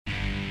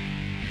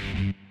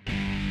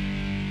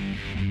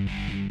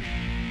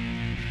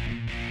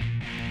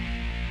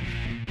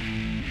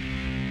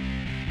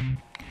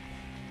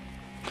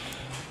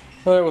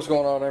Hey, what's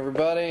going on,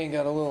 everybody?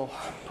 Got a little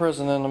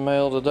present in the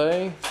mail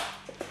today.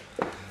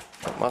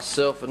 Got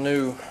myself a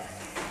new,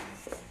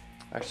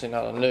 actually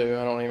not a new,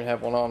 I don't even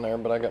have one on there,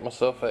 but I got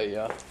myself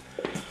a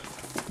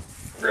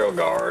grill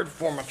guard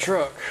for my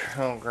truck.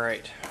 Oh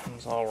great,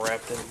 it's all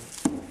wrapped in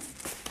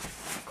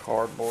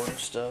cardboard and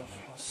stuff.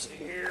 Let's see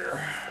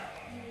here.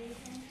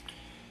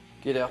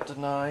 Get out the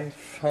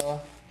knife, huh?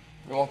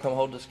 You want to come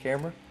hold this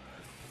camera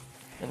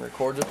and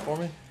record this for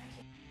me?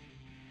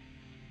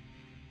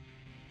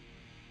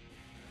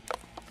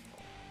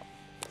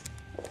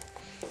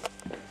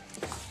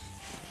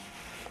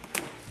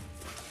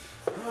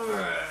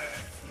 Alright.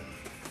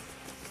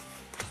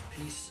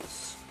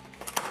 Pieces.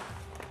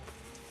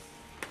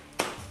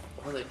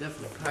 Well, they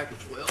definitely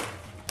package well.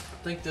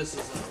 I think this is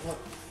a, what?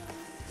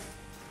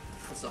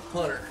 It's a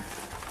Hunter.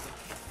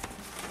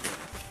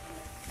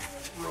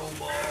 Roll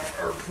bar,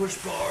 or push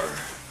bar.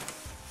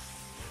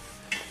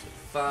 It's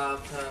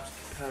 5 times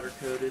powder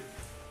coated.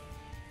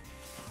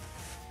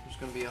 There's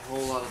going to be a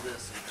whole lot of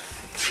this.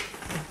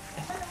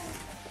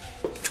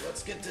 So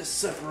let's get this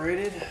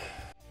separated.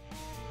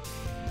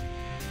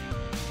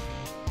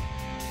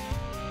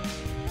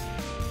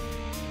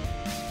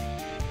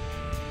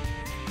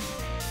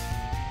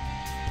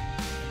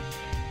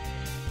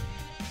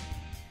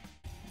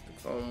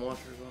 Foam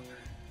washers on there.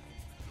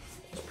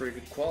 It's pretty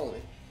good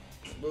quality.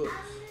 It looks.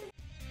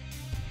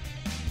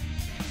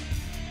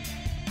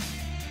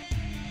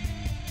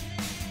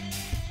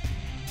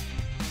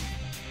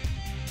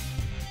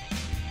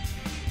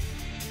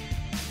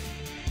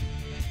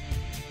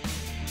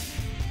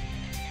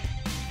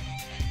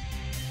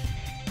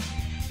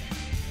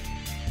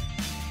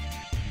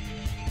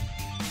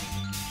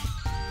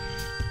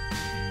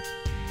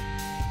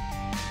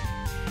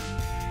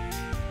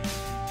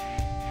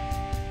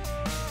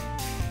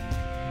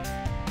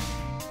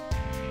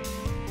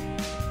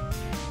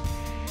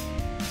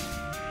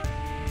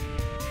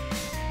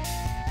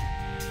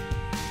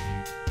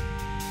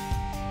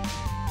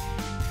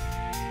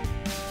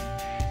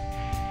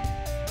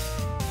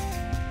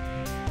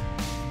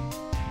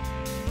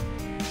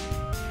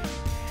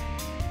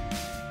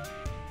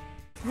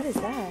 What is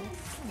that?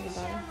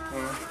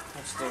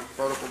 That's the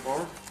vertical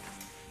bar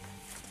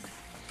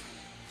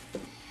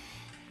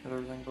that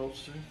everything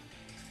bolts to.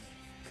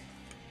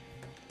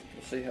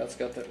 You'll see how it's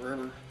got that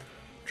rubber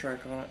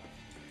track on it.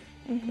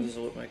 This is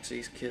what makes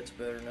these kits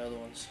better than other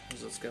ones,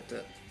 is it's got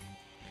that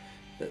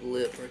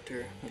lip right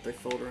there that they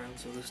fold around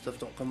so this stuff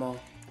don't come off.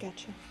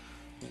 Gotcha.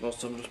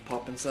 Most of them just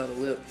pop inside a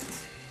lip.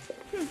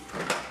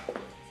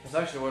 It's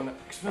actually wasn't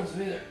that expensive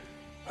either.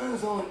 It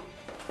was only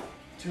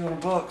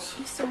 $200.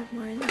 You still have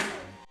more in there.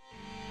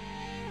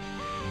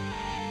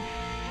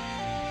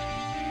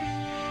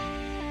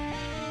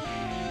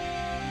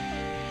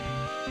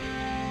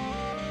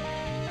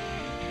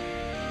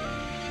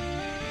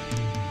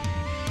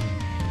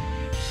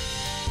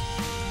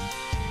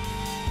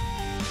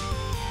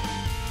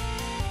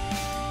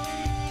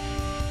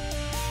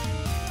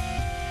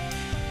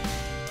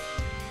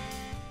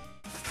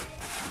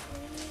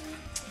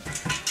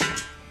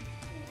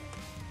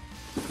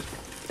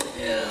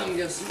 Yeah, I'm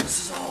guessing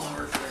this is all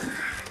hardware.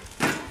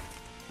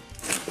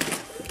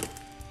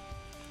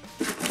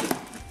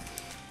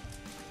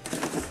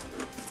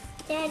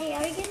 Daddy,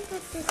 are we gonna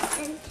put this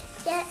in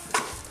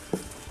yet?